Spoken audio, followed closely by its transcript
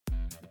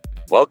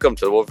Welcome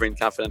to the Wolverine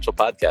Confidential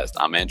Podcast.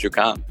 I'm Andrew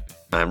Kahn.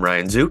 I'm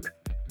Ryan Zook.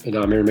 And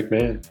I'm Aaron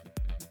McMahon.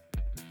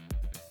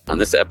 On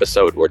this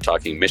episode, we're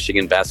talking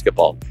Michigan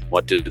basketball.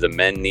 What do the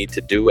men need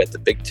to do at the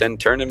Big Ten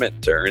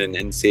tournament to earn an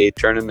NCAA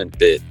tournament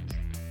bid?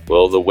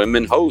 Will the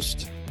women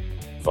host?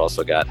 We've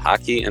also got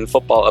hockey and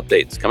football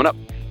updates coming up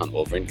on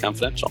Wolverine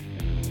Confidential.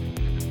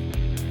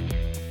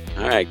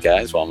 All right,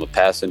 guys. Well, I'm a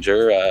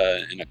passenger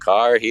in a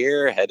car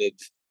here, headed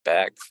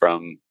back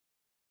from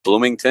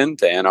Bloomington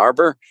to Ann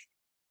Arbor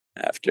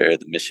after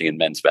the Michigan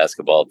men's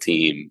basketball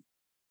team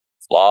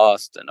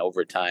lost an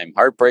overtime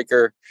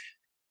heartbreaker,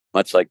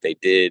 much like they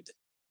did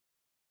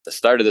the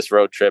start of this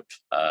road trip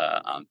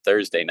on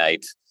Thursday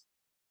night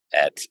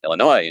at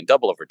Illinois in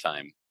double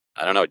overtime.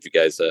 I don't know. Did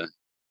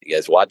you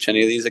guys watch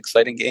any of these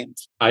exciting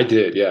games? I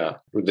did, yeah.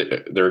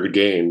 They're good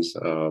games.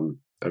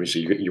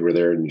 Obviously, you were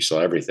there and you saw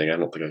everything. I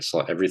don't think I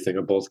saw everything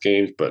of both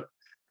games, but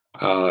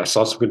I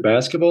saw some good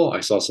basketball. I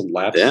saw some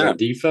lapses on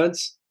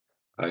defense.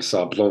 I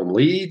saw blown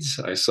leads.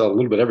 I saw a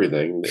little bit of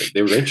everything.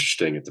 They were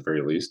interesting at the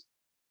very least.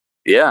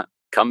 Yeah,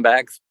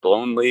 comebacks,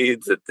 blown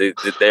leads.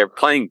 They're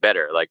playing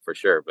better, like for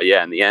sure. But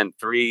yeah, in the end,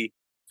 three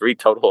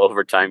total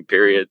overtime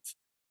periods.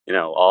 You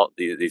know, all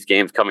these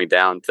games coming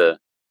down to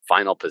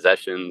final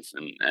possessions,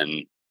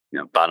 and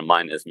bottom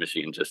line is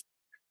Michigan just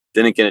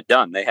didn't get it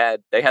done. They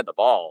had the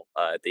ball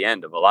at the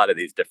end of a lot of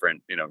these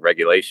different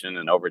regulation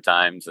and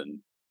overtimes, and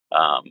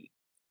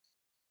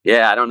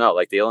I don't know.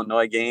 Like the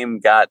Illinois game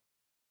got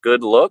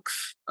good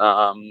looks.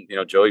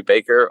 Joey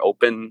Baker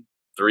open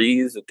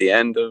threes at the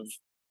end of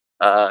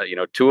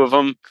two of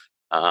them,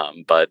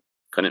 but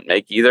couldn't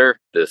make either.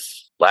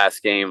 This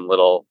last game,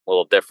 little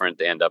different.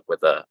 They end up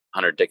with a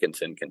Hunter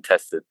Dickinson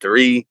contested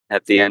three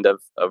at the end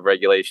of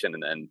regulation,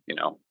 and then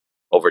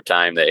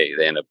overtime they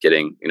end up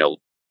getting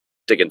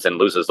Dickinson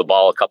loses the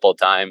ball a couple of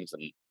times,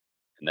 and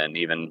then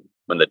even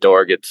when the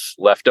door gets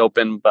left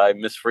open by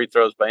missed free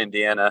throws by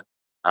Indiana,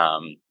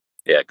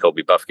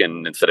 Kobe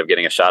Buffkin, instead of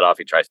getting a shot off,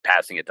 he tries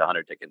passing it to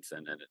Hunter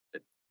Dickinson, and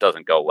it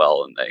doesn't go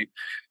well, and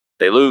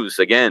they lose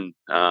again.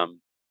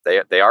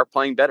 They are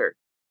playing better,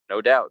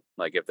 no doubt.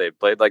 Like if they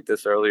played like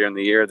this earlier in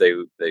the year, they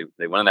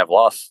wouldn't have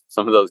lost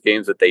some of those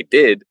games that they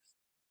did,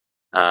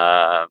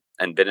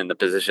 and been in the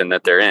position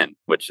that they're in,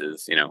 which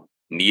is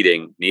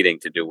needing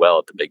to do well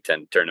at the Big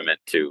Ten tournament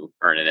to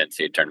earn an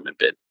NCAA tournament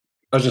bid.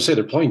 I was gonna say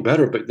they're playing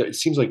better, but it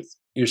seems like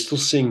you're still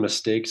seeing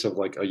mistakes of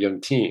like a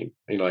young team.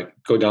 Like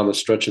go down the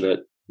stretch of that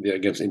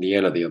against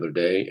Indiana the other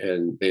day,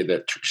 and they had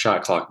that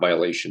shot clock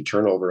violation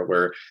turnover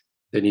where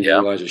they didn't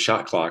realize the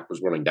shot clock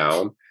was running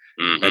down.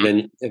 Mm-hmm.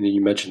 And then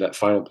you mentioned that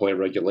final play of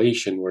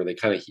regulation where they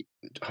kind of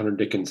Hunter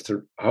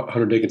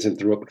Dickinson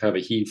threw up a kind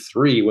of a heave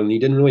three when he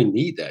didn't really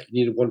need that.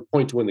 You needed 1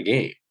 point to win the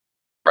game.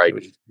 Right.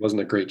 It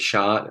wasn't a great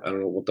shot. I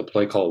don't know what the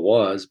play call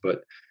was,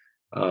 but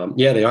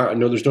they are. I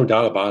know there's no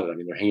doubt about it. I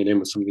mean, they're hanging in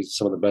with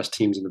some of the best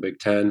teams in the Big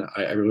Ten.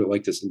 I really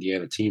like this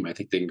Indiana team. I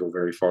think they can go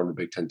very far in the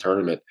Big Ten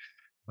tournament.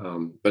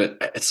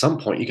 But at some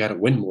point, you got to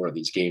win more of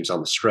these games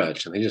on the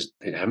stretch, and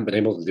they haven't been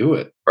able to do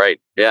it. Right.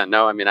 Yeah.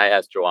 No. I mean, I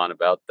asked Joanne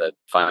about that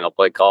final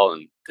play call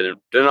and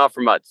didn't offer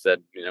much.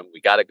 Said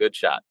we got a good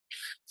shot.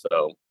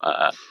 So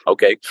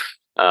okay.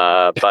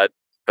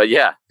 But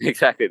yeah,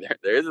 exactly.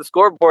 There is a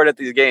scoreboard at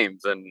these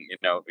games, and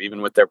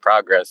even with their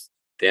progress,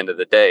 at the end of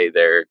the day,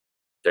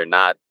 they're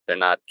not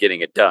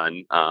getting it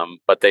done.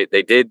 But they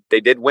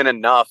did win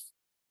enough,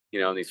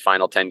 in these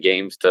final 10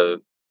 games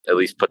to at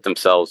least put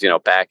themselves,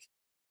 back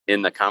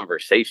in the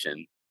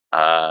conversation.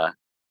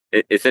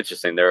 It's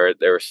interesting. There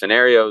were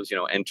scenarios,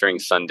 entering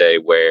Sunday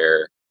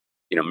where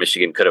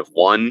Michigan could have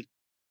won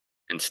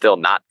and still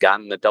not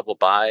gotten the double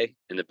bye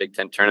in the Big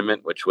Ten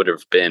tournament, which would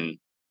have been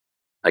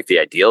like the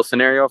ideal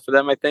scenario for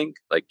them. I think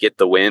like get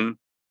the win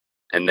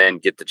and then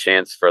get the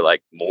chance for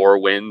like more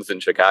wins in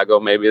Chicago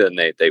maybe than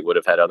they would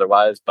have had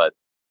otherwise. But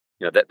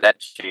that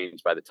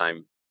changed by the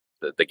time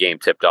the game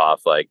tipped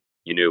off. Like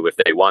you knew if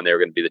they won, they were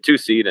going to be the 2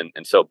 seed,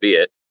 and so be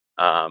it.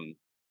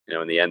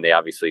 In the end, they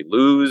obviously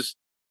lose.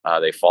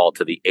 They fall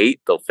to the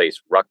 8. They'll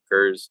face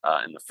Rutgers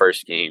in the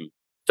first game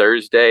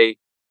Thursday,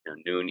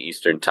 noon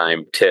Eastern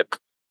time tip,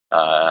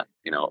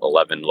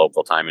 11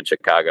 local time in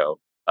Chicago,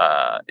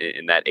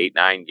 in that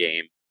 8-9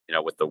 game,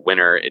 with the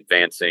winner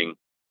advancing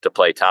to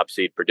play top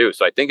seed Purdue.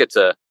 So I think it's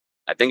a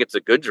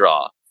good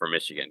draw for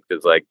Michigan,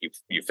 because like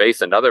you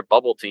face another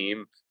bubble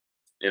team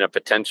in a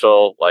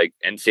potential like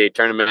NCAA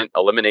tournament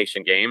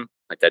elimination game.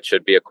 Like that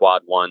should be a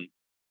quad 1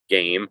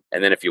 game,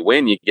 and then if you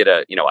win, you get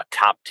a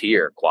top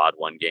tier quad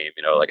 1 game,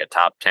 like a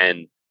top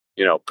 10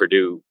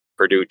 Purdue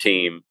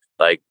team.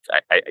 Like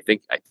I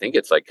think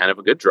it's like kind of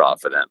a good draw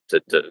for them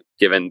to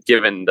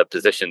given the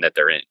position that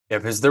they're in. Yeah,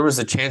 because there was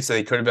a chance that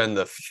they could have been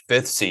the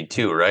 5th seed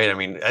too, right? I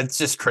mean, it's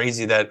just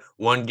crazy that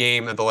one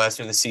game at the last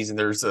game of the season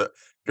there's a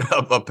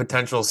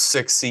potential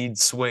 6 seed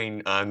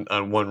swing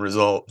on one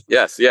result.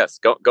 Yes.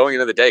 Going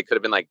into the day could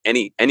have been like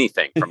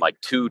anything from like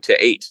 2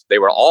 to 8. They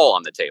were all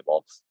on the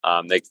table.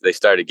 They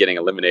started getting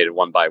eliminated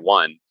one by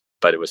one,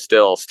 but it was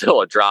still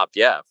a drop.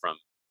 Yeah, from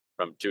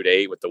 2 to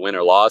 8 with the win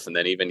or loss, and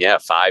then even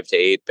 5 to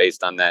 8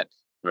 based on that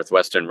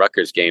Northwestern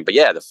Rutgers game. But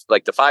yeah,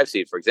 the 5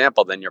 seed, for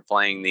example, then you're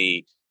playing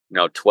the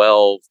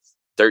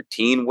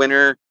 12-13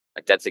 winner.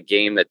 Like that's a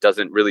game that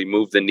doesn't really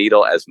move the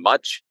needle as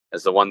much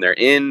as the one they're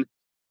in.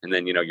 And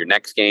then your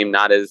next game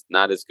not as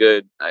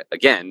good.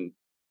 Again,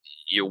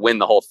 you win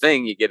the whole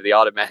thing, you get the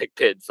automatic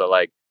bid. So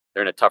like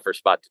they're in a tougher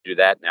spot to do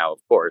that now, of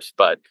course.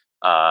 But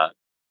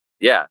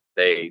yeah,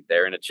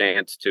 they're in a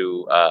chance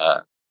to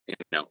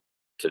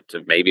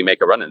to maybe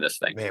make a run in this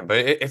thing. Man,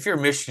 but if you're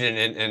Michigan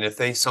and if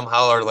they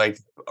somehow are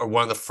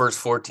one of the first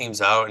 4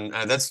 teams out, and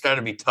that's got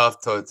to be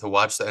tough to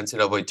watch the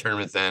NCAA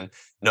tournament then,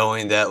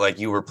 knowing that like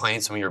you were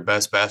playing some of your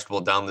best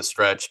basketball down the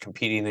stretch,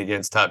 competing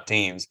against top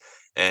teams,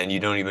 and you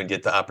don't even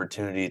get the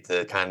opportunity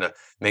to kind of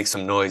make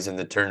some noise in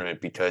the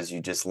tournament because you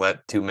just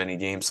let too many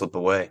games slip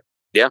away.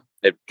 Yeah,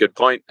 good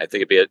point. I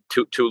think it'd be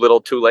too little,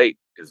 too late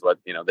is what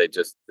they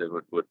just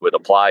would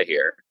apply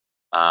here.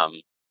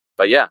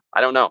 But yeah,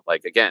 I don't know.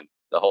 Like again,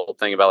 the whole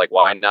thing about like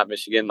why not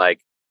Michigan?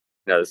 Like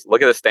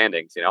look at the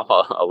standings.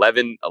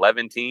 11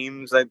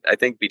 teams. I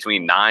think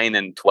between 9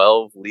 and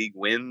 12 league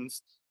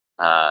wins.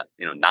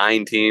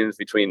 9 teams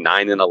between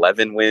 9 and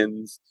 11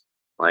 wins.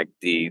 Like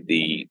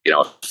the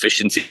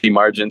efficiency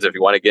margins, if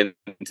you want to get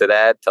into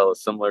that, tell a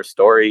similar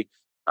story.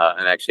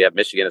 And actually have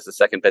Michigan as the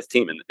second best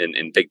team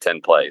in Big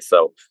Ten play.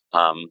 So,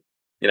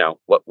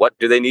 what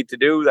do they need to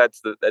do?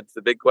 That's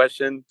the big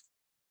question.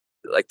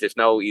 Like, there's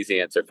no easy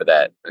answer for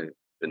that. I've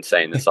been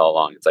saying this all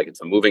along. It's like it's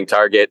a moving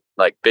target.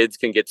 Like bids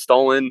can get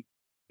stolen.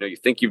 You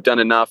think you've done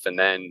enough, and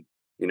then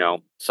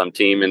some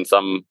team in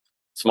some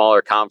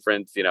smaller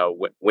conference,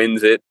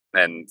 wins it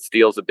and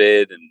steals a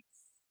bid, and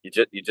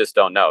you just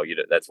don't know.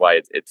 That's why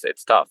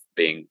it's tough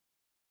being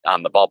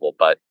on the bubble.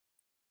 But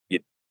you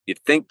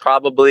think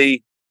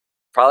probably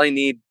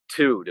need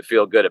 2 to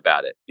feel good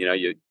about it.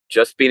 You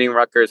just beating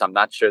Rutgers. I'm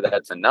not sure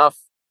that's enough.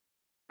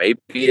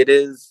 Maybe it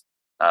is.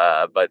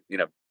 But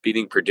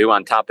beating Purdue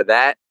on top of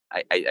that,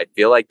 I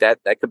feel like that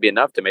could be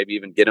enough to maybe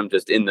even get them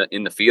just in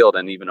the field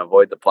and even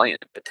avoid the play-in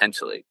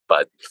potentially.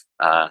 But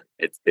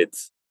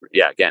there's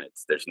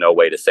no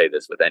way to say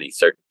this with any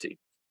certainty.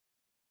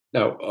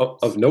 Now,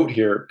 of note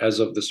here, as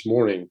of this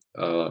morning,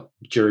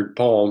 Jared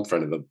Palm,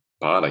 friend of the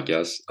pod, I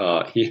guess,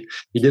 he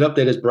did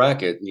update his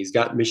bracket, and he's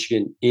got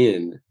Michigan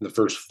in the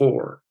first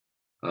 4.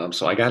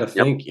 So I got to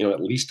think,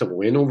 at least a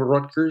win over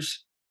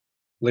Rutgers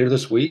later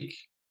this week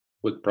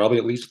would probably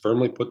at least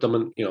firmly put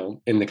them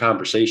in the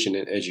conversation.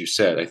 And as you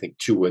said, I think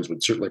 2 wins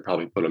would certainly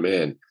probably put them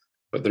in.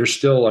 But there's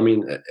still,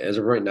 as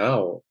of right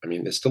now,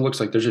 it still looks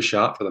like there's a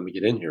shot for them to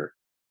get in here.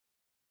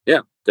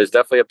 Yeah, there's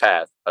definitely a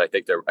path, but I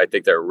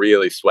think they're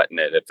really sweating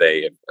it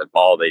if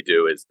all they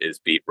do is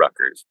beat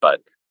Rutgers.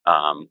 But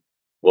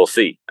we'll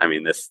see.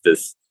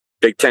 This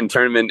Big Ten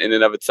tournament in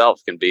and of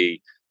itself can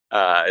be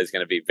is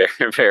going to be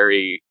very,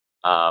 very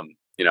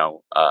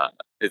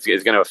it's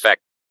going to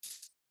affect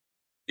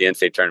the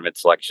NCAA tournament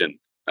selection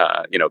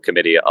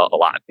committee a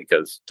lot,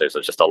 because there's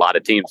just a lot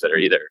of teams that are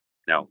either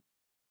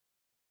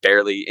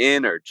barely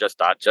in or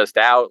just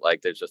out.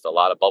 Like there's just a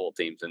lot of bubble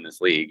teams in this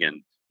league,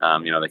 and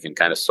they can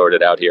kind of sort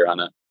it out here on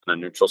a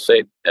neutral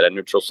site at a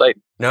neutral site.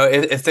 No,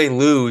 if they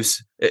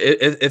lose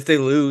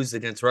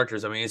against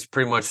Rutgers, it's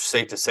pretty much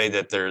safe to say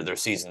that their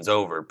season's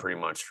over. Pretty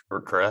much,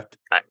 correct?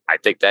 I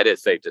think that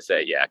is safe to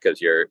say, yeah,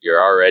 because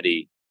you're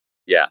already,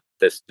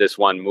 this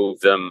one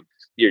moved them.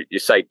 You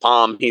cite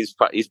Palm, he's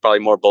probably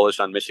more bullish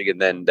on Michigan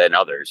than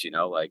others.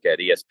 Like at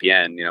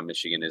ESPN,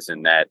 Michigan is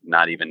in that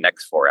not even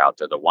next 4 out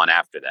to the one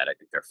after that. I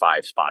think they're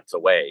 5 spots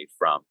away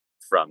from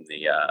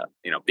the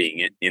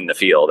being in the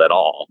field at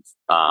all.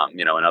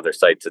 In other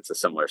sites it's a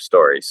similar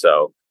story.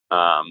 So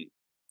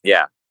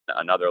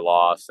another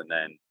loss, and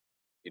then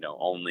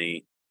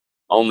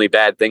only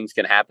bad things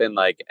can happen.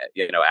 Like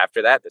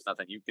after that, there's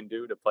nothing you can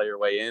do to play your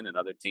way in, and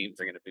other teams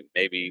are going to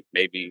be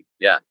maybe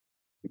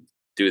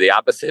do the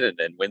opposite and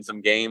then win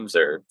some games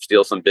or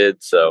steal some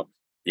bids. So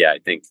I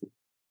think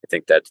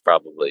that's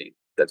probably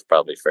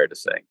fair to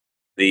say.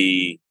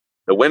 The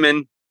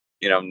women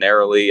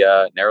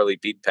narrowly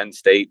beat Penn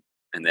State,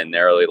 and then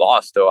narrowly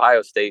lost to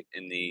Ohio State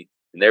in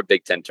their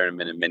Big Ten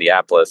tournament in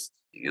Minneapolis.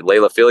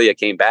 Layla Filia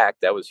came back.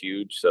 That was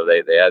huge. So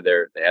they had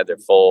their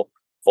full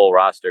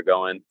roster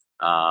going.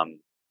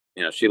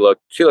 She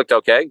looked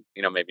okay.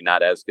 Maybe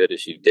not as good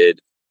as she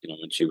did,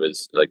 when she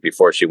was like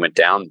before she went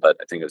down, but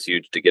I think it was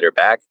huge to get her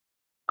back.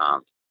 I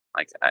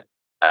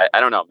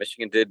don't know.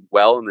 Michigan did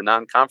well in the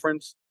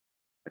non-conference.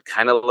 It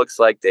kind of looks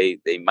like they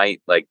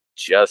might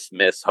just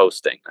miss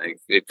hosting.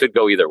 It could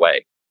go either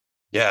way.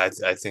 Yeah,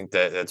 I think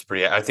that's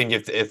pretty. I think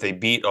if they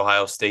beat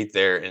Ohio State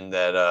there in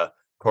that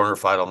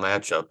quarterfinal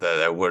matchup,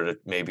 that would have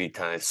maybe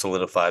kind of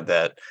solidified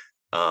that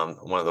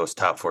one of those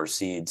top 4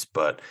 seeds.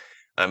 But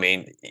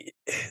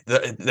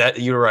that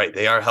you're right,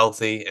 they are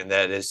healthy, and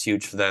that is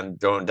huge for them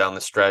going down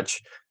the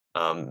stretch.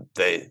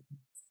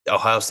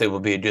 Ohio State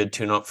will be a good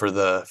tune-up for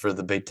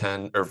the Big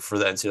Ten or for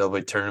the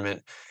NCAA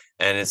tournament.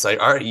 And it's like,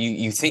 all right,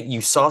 you think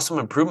you saw some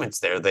improvements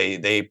there.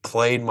 They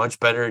played much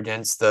better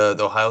against the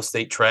Ohio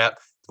State trap,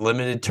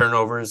 limited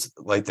turnovers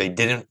like they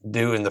didn't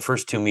do in the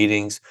first 2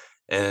 meetings.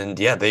 And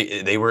yeah,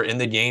 they were in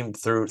the game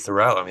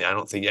throughout. I mean, I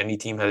don't think any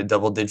team had a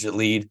double-digit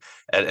lead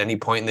at any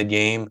point in the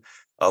game.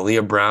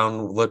 Leah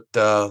Brown looked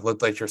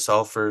like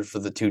herself for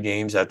the 2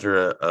 games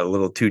after a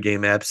little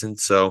 2-game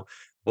absence. So,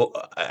 well,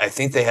 I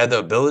think they had the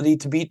ability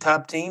to beat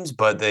top teams,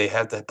 but they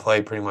had to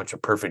play pretty much a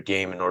perfect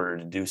game in order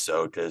to do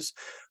so. Because,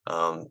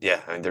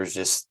 yeah, I mean,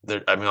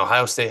 I mean,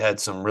 Ohio State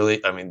had some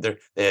really. I mean,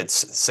 they had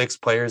 6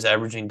 players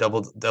averaging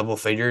double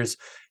figures,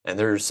 and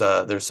there's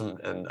some,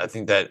 and I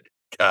think that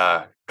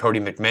Cody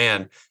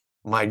McMahon.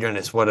 My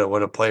goodness, what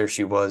a player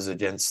she was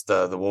against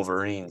the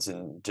Wolverines,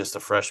 and just a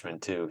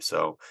freshman too.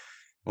 So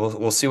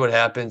we'll see what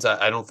happens.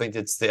 I don't think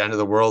it's the end of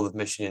the world if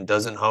Michigan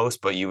doesn't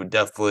host, but you would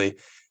definitely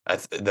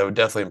that would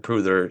definitely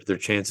improve their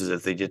chances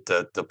if they get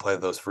to play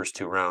those first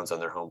 2 rounds on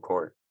their home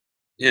court.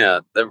 Yeah,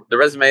 the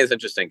resume is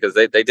interesting because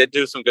they did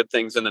do some good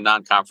things in the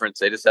non-conference.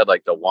 They just had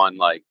like the one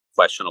like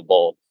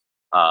questionable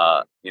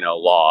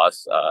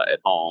loss at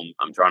home.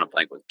 I'm drawing a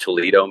blank with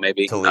Toledo,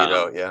 maybe.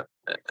 Toledo, yeah.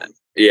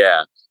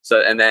 Yeah.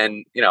 So, and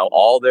then,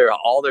 all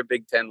their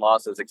Big Ten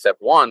losses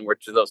except one were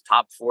to those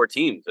top 4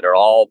 teams that are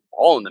all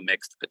in the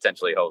mix to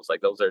potentially host.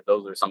 Like those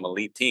are some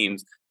elite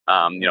teams.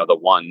 The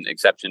one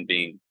exception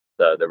being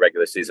the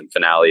regular season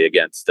finale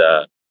against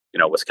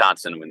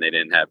Wisconsin when they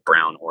didn't have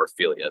Brown or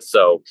Felia.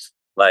 So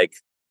like,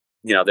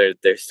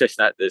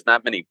 there's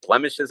not many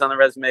blemishes on the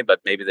resume,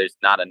 but maybe there's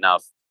not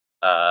enough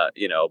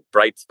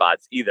bright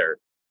spots either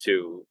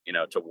to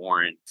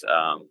warrant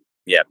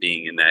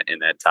being in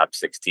that top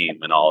 16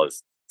 when all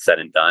is said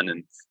and done.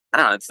 And I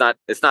don't know,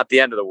 it's not the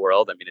end of the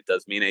world. I mean, it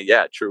does mean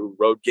a true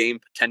road game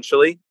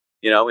potentially,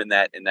 in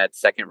that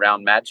second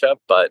round matchup.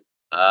 But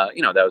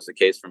that was the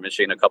case for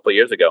Michigan a couple of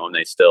years ago, and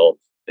they still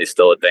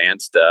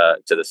advanced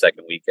to the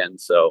second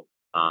weekend. So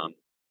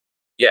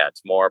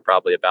it's more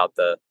probably about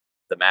the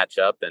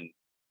matchup, and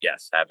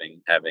yes,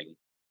 having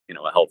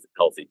a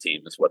healthy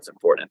team is what's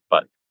important.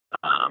 But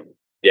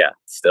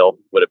still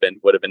would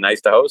have been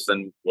nice to host,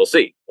 and we'll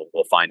see.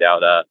 We'll find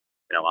out.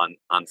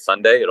 On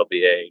Sunday, it'll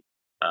be a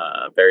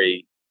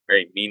very,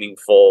 very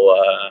meaningful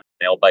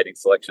nail-biting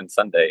selection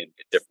Sunday in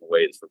different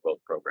ways for both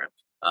programs.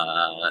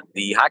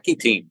 The hockey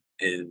team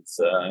is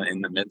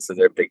in the midst of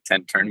their Big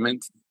Ten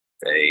tournament.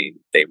 They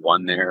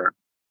won their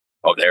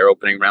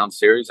opening round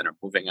series and are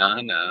moving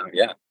on.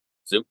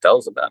 Zook, tell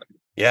us about it.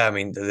 Yeah, I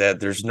mean,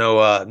 there's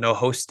no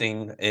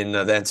hosting in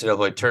the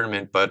NCAA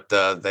tournament, but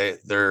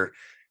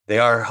they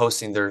are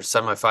hosting their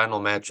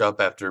semifinal matchup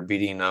after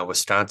beating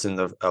Wisconsin,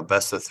 the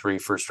best of 3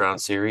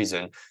 first-round series.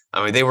 And,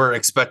 I mean, they were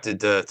expected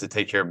to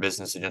take care of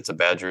business against the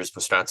Badgers.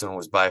 Wisconsin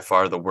was by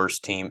far the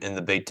worst team in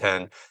the Big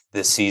Ten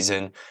this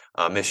season.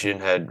 Michigan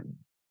had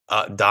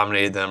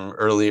dominated them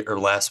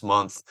last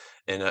month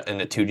in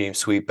a 2-game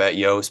sweep at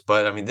Yost.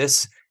 But, I mean,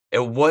 it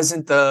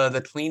wasn't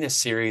the cleanest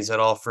series at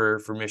all for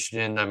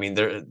Michigan. I mean,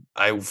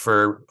 I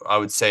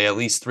would say at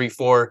least 3,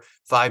 4,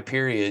 5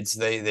 periods,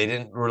 they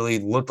didn't really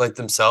look like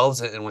themselves,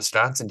 and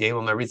Wisconsin gave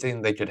them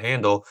everything they could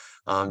handle.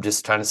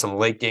 Just kind of some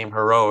late game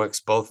heroics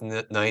both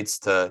nights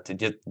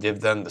to give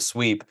them the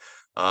sweep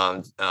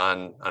on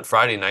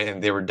Friday night,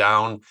 and they were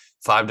down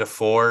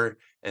 5-4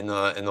 in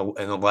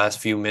the last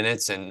few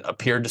minutes and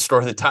appeared to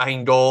score the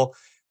tying goal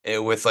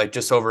with like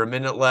just over a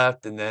minute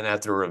left, and then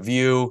after a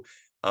review.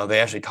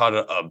 They actually caught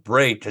a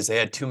break because they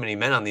had too many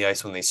men on the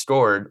ice when they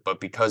scored, but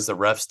because the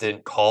refs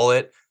didn't call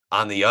it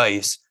on the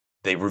ice,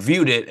 they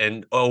reviewed it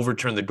and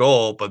overturned the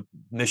goal, but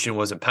Michigan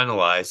wasn't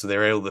penalized. So they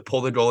were able to pull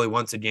the goalie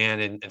once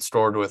again and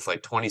scored with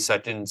like 20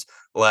 seconds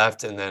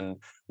left, and then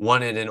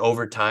won it in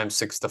overtime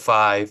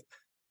 6-5.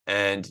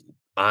 And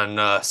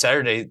on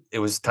Saturday, it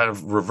was kind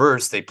of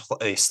reversed.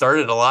 They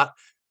started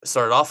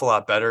off a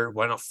lot better,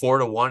 went up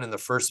 4-1 in the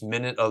first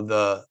minute of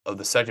the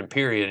second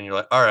period, and you're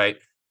like, all right.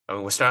 I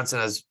mean, Wisconsin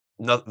has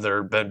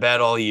they've been bad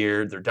all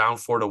year. They're down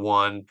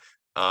 4-1.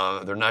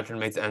 They're not going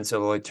to make the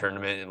NCAA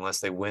tournament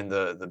unless they win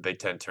the Big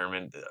Ten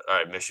tournament. All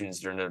right, Michigan's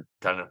going to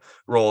kind of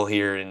roll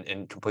here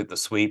and complete the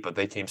sweep, but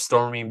they came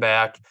storming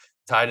back,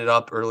 tied it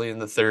up early in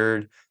the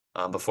third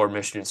before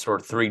Michigan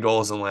scored 3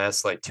 goals in the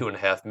last like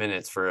 2.5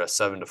 minutes for a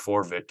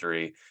 7-4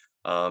 victory.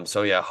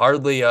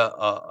 Hardly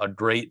a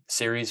great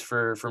series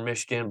for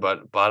Michigan,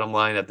 but bottom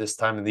line at this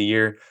time of the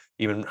year,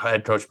 even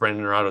head coach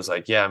Brendan Arado was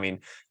like, yeah, I mean,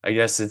 I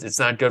guess it's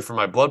not good for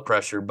my blood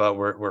pressure, but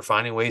we're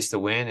finding ways to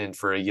win. And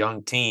for a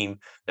young team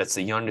that's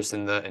the youngest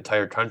in the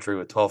entire country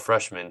with 12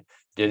 freshmen,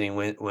 getting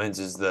wins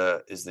is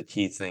the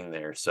key thing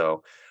there.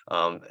 So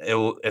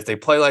if they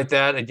play like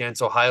that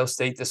against Ohio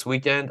State this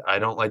weekend, I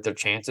don't like their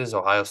chances.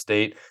 Ohio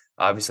State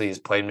obviously has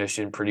played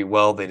Michigan pretty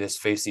well. They just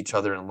faced each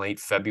other in late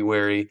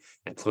February,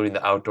 including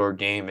the outdoor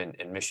game,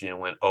 and Michigan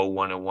went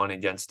 0-1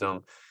 against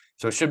them.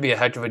 So it should be a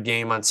heck of a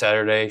game on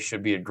Saturday.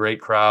 Should be a great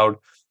crowd.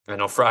 I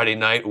know Friday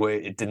night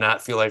it did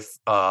not feel like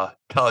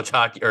college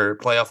hockey or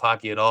playoff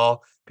hockey at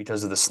all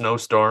because of the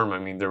snowstorm. I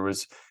mean,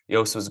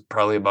 Yost was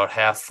probably about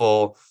half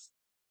full.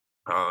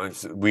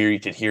 It's weird. You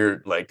could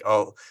hear like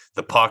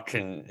the puck,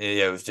 and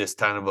it was just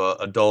kind of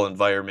a dull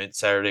environment.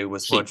 Saturday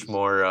was much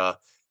more of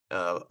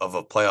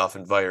a playoff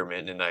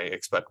environment, and I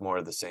expect more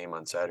of the same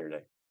on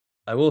Saturday.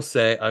 I will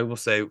say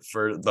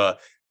for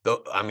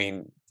I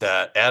mean,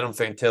 that Adam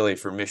Fantilli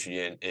for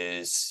Michigan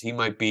he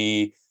might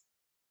be.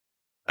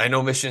 I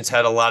know Michigan's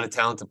had a lot of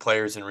talented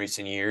players in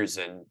recent years,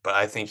 but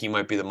I think he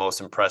might be the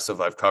most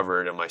impressive I've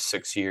covered in my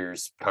 6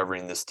 years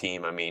covering this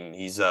team. I mean,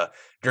 he's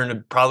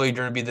probably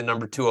going to be the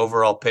number 2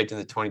 overall pick in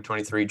the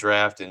 2023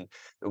 draft, and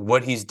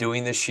what he's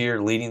doing this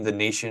year, leading the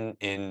nation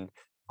in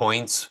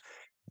points,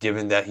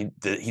 given that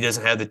he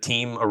doesn't have the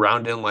team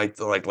around him like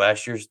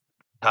last year's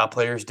top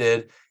players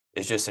did,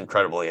 is just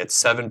incredible. He had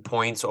 7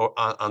 points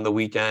on the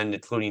weekend,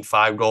 including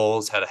 5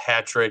 goals, had a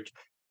hat trick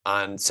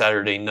on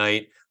Saturday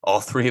night. All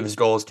 3 of his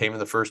goals came in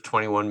the first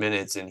 21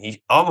 minutes, and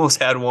he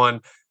almost had one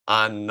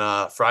on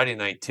Friday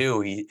night too.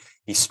 He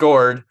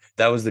scored.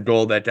 That was the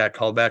goal that got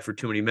called back for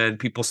too many men.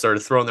 People started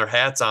throwing their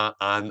hats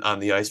on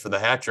the ice for the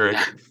hat trick,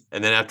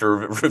 and then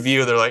after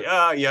review, they're like,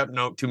 yep,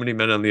 no, too many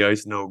men on the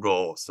ice, no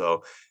goal.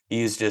 So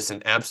he's just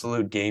an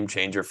absolute game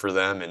changer for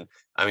them. And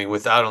I mean,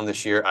 without him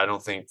this year, I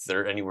don't think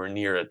they're anywhere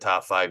near a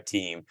top 5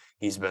 team.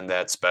 He's been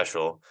that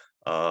special.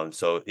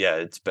 So yeah,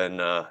 it's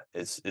been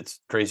it's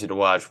crazy to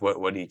watch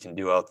what he can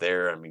do out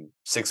there. I mean,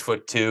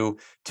 6'2",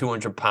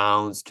 200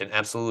 pounds, can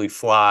absolutely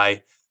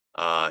fly.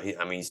 I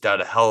mean, he's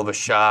got a hell of a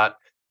shot,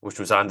 which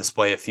was on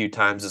display a few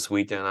times this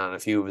weekend on a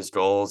few of his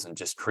goals, and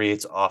just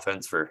creates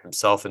offense for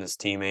himself and his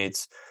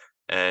teammates.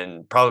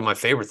 And probably my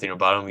favorite thing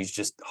about him, he's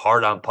just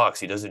hard on pucks.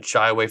 He doesn't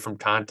shy away from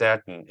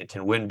contact, and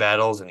can win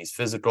battles, and he's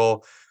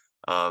physical.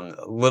 A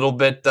little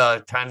bit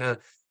kind of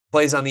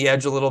plays on the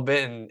edge a little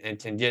bit, and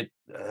can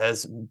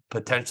has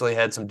potentially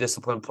had some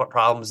discipline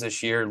problems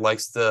this year.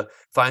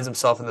 Finds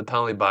himself in the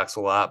penalty box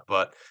a lot,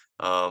 but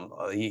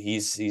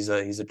he's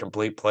a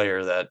complete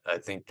player that I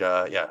think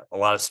a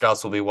lot of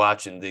scouts will be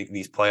watching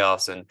these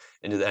playoffs and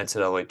into the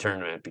NCAA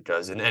tournament,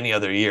 because in any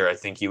other year I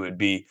think he would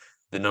be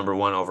the number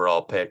 1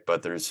 overall pick,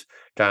 but there's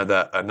kind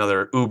of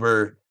another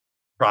uber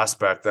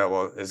prospect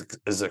that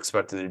is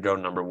expected to go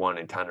number 1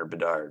 in Connor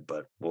Bedard,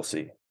 but we'll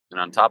see. And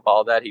on top of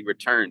all that, he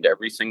returned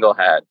every single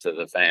hat to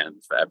the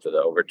fans after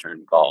the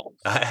overturned call.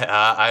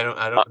 I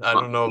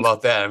don't know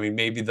about that. I mean,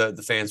 maybe the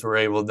fans were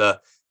able to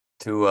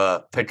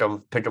pick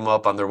them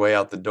up on their way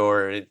out the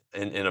door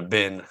in a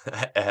bin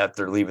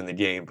after leaving the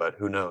game, but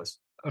who knows?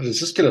 I was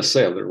just gonna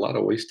say, there are a lot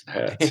of wasted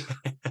hats.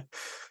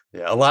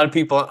 Yeah, a lot of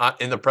people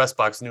in the press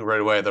box knew right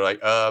away. They're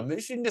like,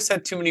 Michigan just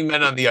had too many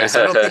men on the ice.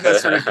 I don't think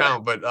that's going to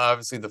count. But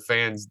obviously the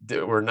fans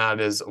were not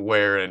as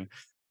aware, and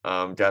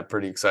got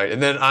pretty excited.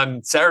 And then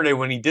on Saturday,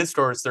 when he did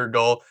score his 3rd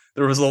goal,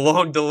 there was a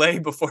long delay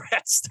before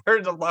that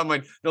started. I'm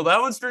like, no,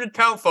 that one's going to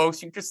count,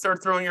 folks. You can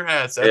start throwing your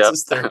hats. That's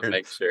his 3rd.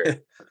 Make sure.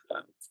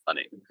 It's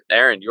funny.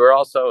 Aaron, you were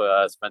also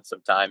spent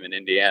some time in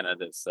Indiana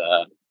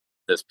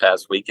this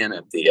past weekend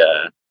at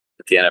the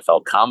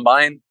NFL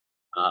Combine.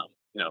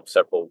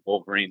 Several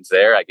Wolverines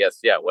there. I guess,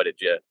 what did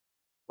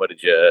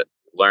you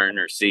learn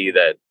or see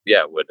that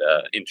would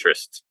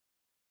interest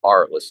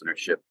our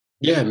listenership?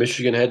 Yeah,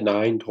 Michigan had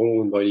 9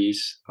 total invitees.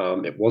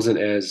 It wasn't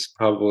as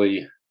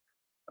probably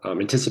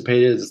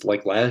anticipated as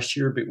like last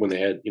year, but when they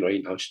had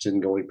Aiden Hutchinson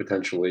going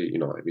potentially,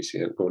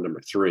 obviously going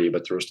number 3,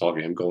 but there was talk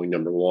of him going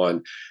number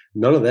 1.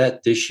 None of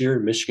that this year.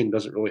 Michigan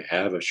doesn't really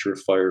have a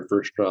surefire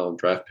first round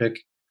draft pick.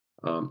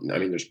 I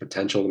mean, there's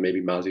potential that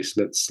maybe Mazi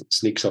Smith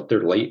sneaks up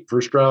there late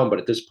first round, but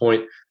at this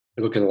point,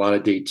 they're looking at a lot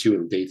of day 2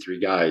 and day 3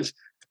 guys.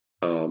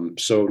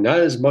 So not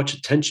as much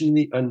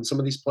attention on some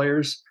of these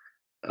players.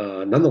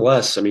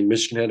 Nonetheless, I mean,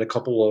 Michigan had a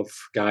couple of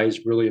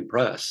guys really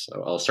impress.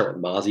 I'll start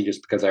with Mazi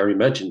just because I already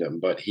mentioned him,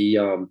 but he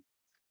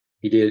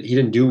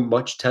didn't do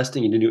much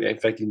testing. He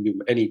didn't do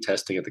any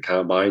testing at the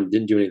combine.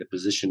 Didn't do any of the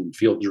position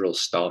field drill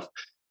stuff.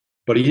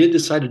 But he did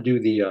decide to do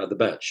the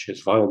bench.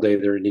 His final day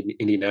there in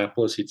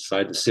Indianapolis, he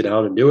decided to sit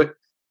down and do it,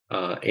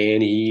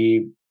 and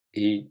he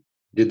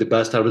did the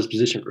best out of his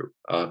position group.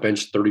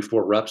 Benched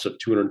 34 reps of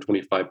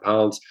 225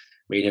 pounds,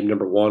 made him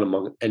number 1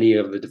 among any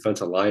of the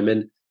defensive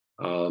linemen.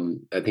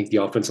 I think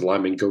the offensive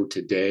linemen go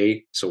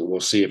today, so we'll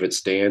see if it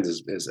stands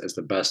as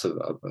the best of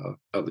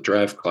the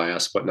draft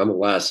class. But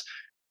nonetheless,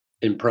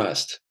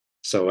 impressed.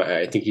 So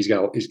I think he's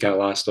got a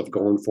lot of stuff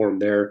going for him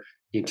there.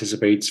 He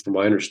anticipates, from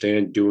what I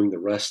understand, doing the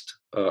rest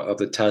of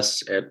the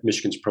tests at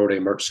Michigan's Pro Day,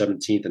 March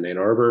 17th in Ann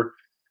Arbor.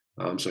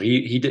 So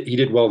he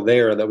did well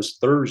there. That was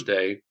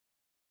Thursday,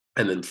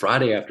 and then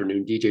Friday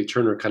afternoon, DJ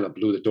Turner kind of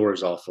blew the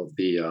doors off of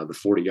the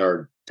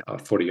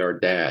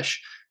 40-yard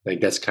dash. I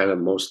think that's kind of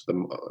most of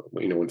them.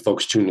 When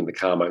folks tune in the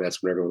combine,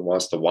 that's when everyone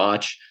wants to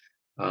watch.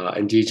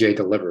 And DJ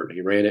delivered.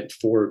 He ran it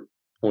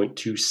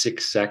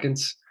 4.26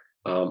 seconds.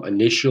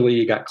 Initially,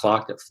 he got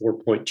clocked at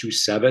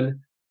 4.27.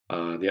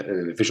 And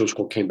the official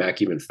score came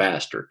back even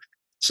faster.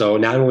 So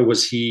not only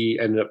did he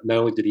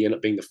end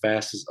up being the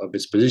fastest of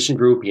his position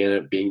group, he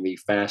ended up being the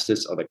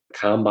fastest of the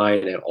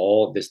combine at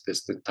all, this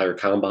entire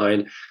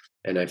combine.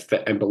 And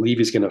I believe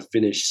he's going to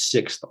finish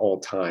 6th all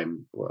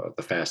time,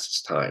 the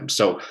fastest time.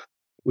 So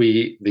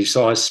they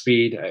saw his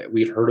speed.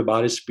 We've heard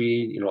about his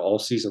speed, all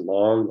season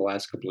long, the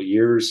last couple of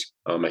years.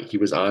 He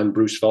was on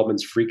Bruce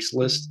Feldman's Freaks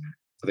list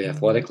for the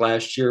Athletic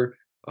last year.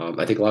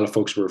 I think a lot of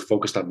folks were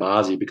focused on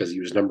Mazi because he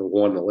was number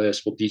 1 on the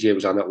list. Well, DJ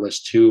was on that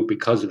list too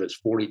because of his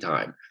 40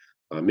 time.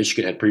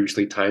 Michigan had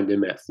previously timed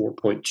him at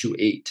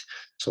 4.28.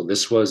 So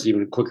this was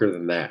even quicker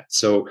than that.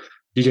 So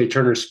DJ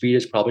Turner's speed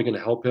is probably going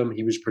to help him.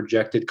 He was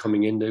projected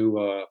coming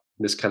into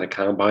this kind of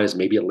combine as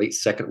maybe a late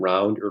second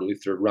round, early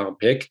third round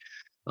pick.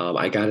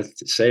 I got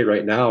to say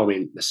right now, I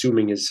mean,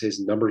 assuming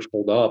his numbers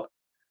hold up,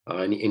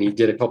 and he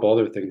did a couple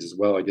other things as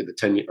well. I did the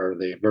 10 or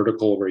the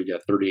vertical where he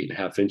got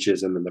 38.5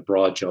 inches, and then the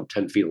broad jump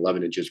 10 feet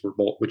 11 inches,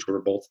 which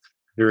were both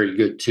very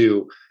good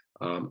too.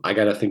 I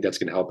got to think that's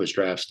going to help his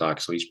draft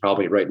stock. So he's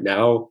probably right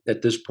now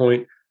at this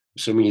point,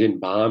 assuming he didn't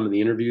bomb in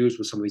the interviews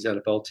with some of these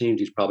NFL teams,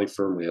 he's probably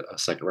firmly a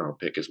second round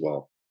pick as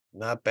well.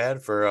 Not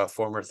bad for a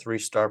former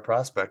 3-star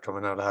prospect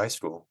coming out of high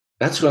school.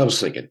 That's what I was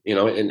thinking,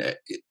 and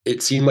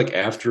it seemed like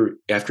after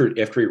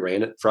he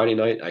ran it Friday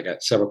night, I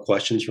got several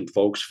questions from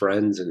folks,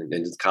 friends, and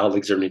his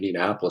colleagues in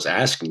Indianapolis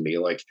asking me,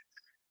 like,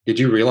 did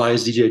you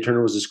realize DJ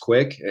Turner was this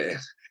quick?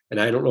 And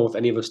I don't know if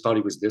any of us thought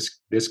he was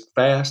this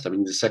fast. I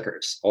mean,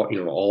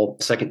 the all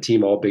second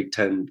team, all Big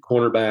Ten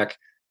cornerback.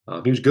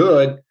 He was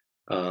good,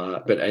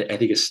 but I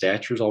think his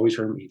stature is always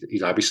hurt him.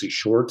 He's obviously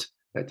short.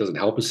 That doesn't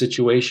help his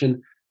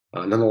situation.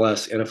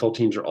 Nonetheless, NFL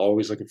teams are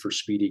always looking for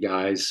speedy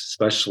guys,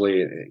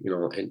 especially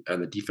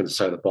on the defensive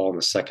side of the ball in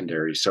the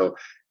secondary. So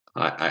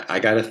I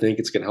got to think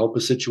it's going to help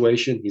his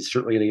situation. He's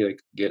certainly going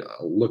to get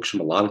looks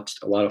from a lot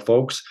of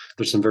folks.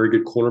 There's some very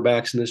good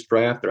cornerbacks in this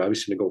draft. They're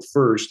obviously going to go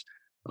first,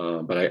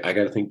 but I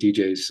got to think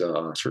DJ's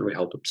certainly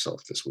helped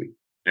himself this week.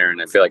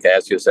 Aaron, I feel like I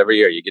ask you this every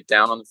year. You get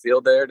down on the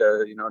field there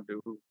to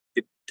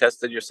get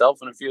tested yourself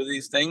in a few of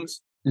these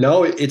things.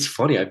 No, it's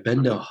funny. I've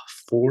been to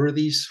four,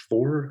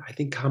 I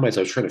think, combines.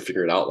 I was trying to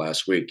figure it out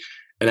last week,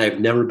 and I've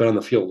never been on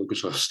the field at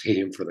Lucas Oil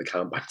Stadium for the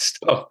combine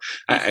stuff.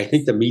 I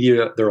think the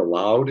media, they're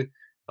allowed,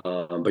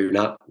 but you're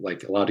not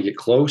allowed to get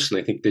close. And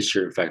I think this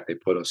year, in fact, they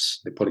put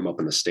them up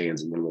in the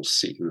stands in one of those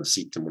seats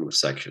in one of the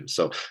sections.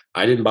 So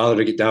I didn't bother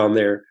to get down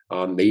there.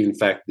 In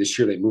fact, this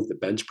year they moved the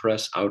bench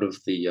press out of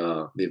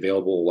the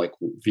available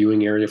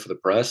viewing area for the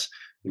press.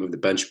 They moved the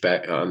bench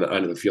back on the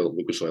end of the field at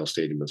Lucas Oil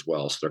Stadium as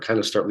well. So they're kind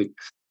of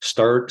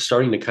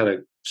starting to kind of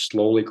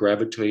slowly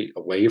gravitate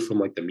away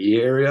from the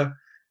media area.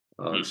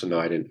 So no,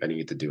 I didn't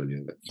get to do any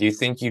of it. Do you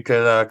think you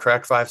could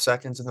crack 5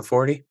 seconds in the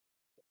 40?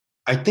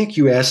 I think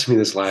you asked me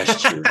this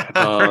last year.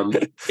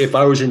 If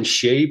I was in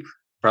shape,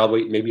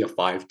 probably maybe a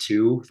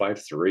 5.2,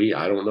 5.3.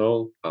 I don't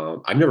know.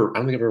 I don't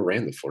think I ever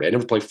ran the 40. I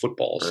never played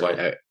football, so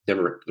I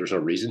never. There's no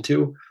reason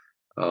to.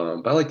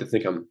 But I like to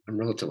think I'm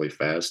relatively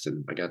fast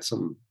and I got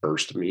some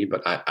burst to me,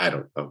 but I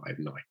don't know. I have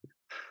no idea.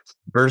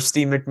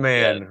 Bursty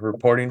McMahon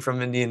reporting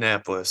from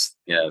Indianapolis.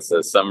 Yeah,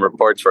 so some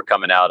reports were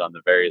coming out on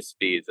the various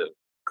speeds,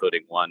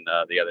 including one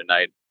the other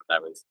night when I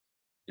was,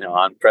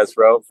 on press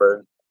row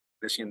for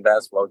Michigan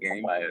basketball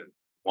game. I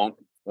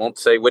won't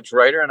say which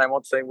writer and I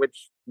won't say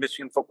which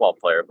Michigan football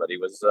player, but he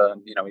was,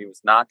 he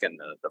was knocking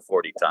the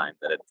 40 time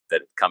that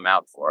had come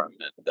out for him,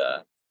 and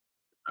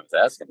I was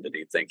asking, did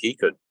he think he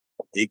could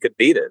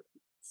beat it?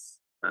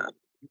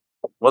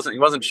 He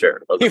wasn't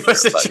sure.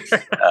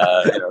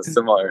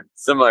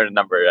 Similar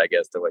number, I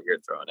guess, to what you're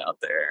throwing out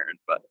there, Aaron.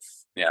 But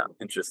yeah,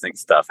 interesting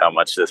stuff. How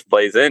much this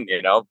plays in,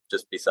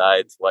 just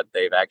besides what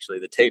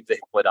the tape they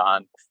put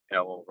on,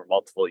 over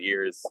multiple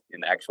years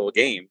in actual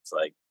games.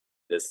 Like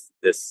this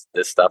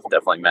stuff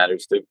definitely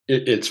matters too.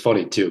 It's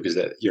funny too, because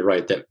you're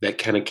right, that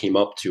kind of came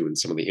up too in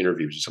some of the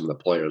interviews with some of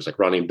the players. Like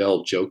Ronnie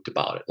Bell joked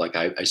about it. Like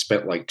I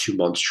spent 2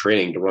 months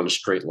training to run a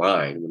straight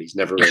line when he's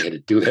never really had to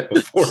do that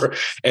before.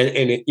 and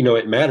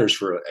it matters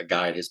for a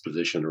guy at his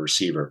position, a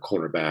receiver,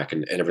 cornerback,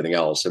 and everything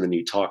else. And then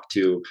you talk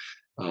to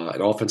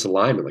an offensive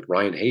lineman like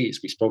Ryan Hayes.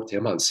 We spoke to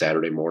him on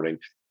Saturday morning,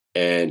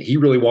 and he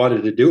really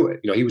wanted to do it.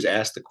 He was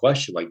asked the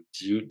question,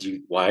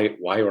 why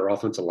are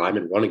offensive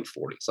linemen running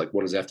 40? It's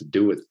what does that have to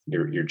do with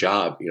your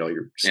job,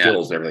 your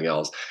skills and everything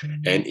else?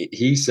 And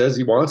he says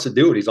he wants to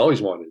do it. He's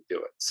always wanted to do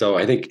it. So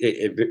I think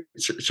it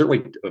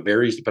certainly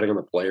varies depending on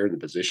the player and the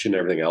position and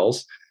everything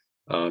else.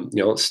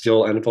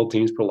 Still NFL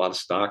teams put a lot of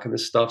stock in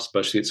this stuff,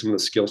 especially at some of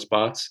the skill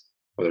spots,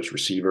 whether it's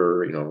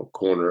receiver,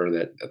 corner, and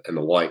the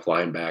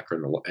linebacker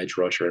and the edge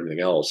rusher, and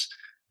everything else.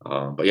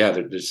 But yeah,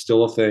 there's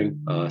still a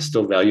thing,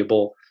 still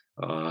valuable.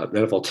 The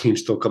NFL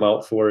teams still come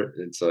out for it.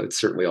 It's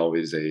certainly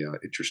always a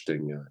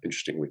interesting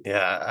week.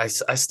 Yeah,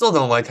 I still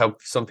don't like how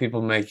some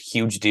people make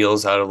huge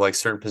deals out of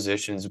certain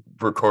positions,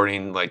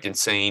 recording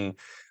insane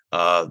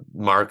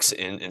marks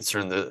in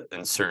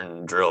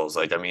certain drills.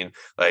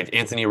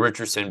 Anthony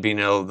Richardson being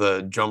able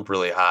to jump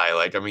really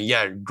high.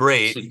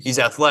 Great, he's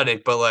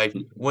athletic, but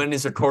when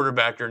is a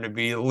quarterback going to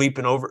be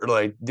leaping over,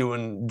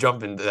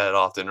 jumping that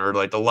often, or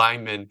the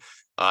lineman?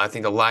 I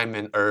think a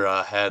lineman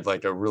had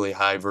a really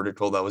high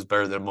vertical that was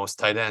better than most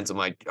tight ends. I'm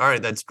all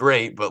right, that's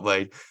great, but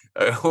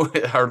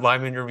are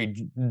linemen going to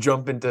be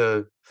jumping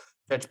to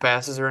catch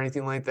passes or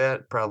anything like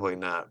that? Probably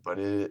not. But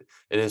it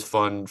is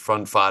fun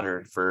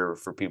fodder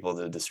for people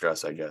to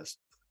discuss, I guess.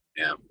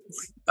 Yeah.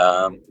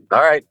 All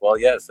right. Well,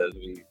 yes, as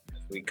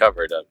we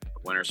covered,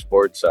 winter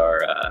sports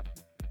are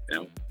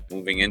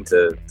moving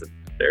into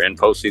they're in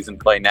postseason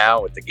play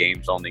now, with the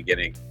games only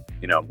getting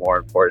more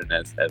important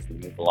as we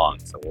move along.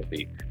 So we'll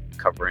be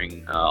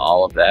covering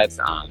all of that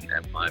on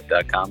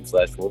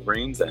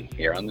mlive.com/Wolverines and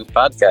here on this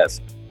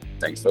podcast.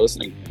 Thanks for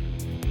listening.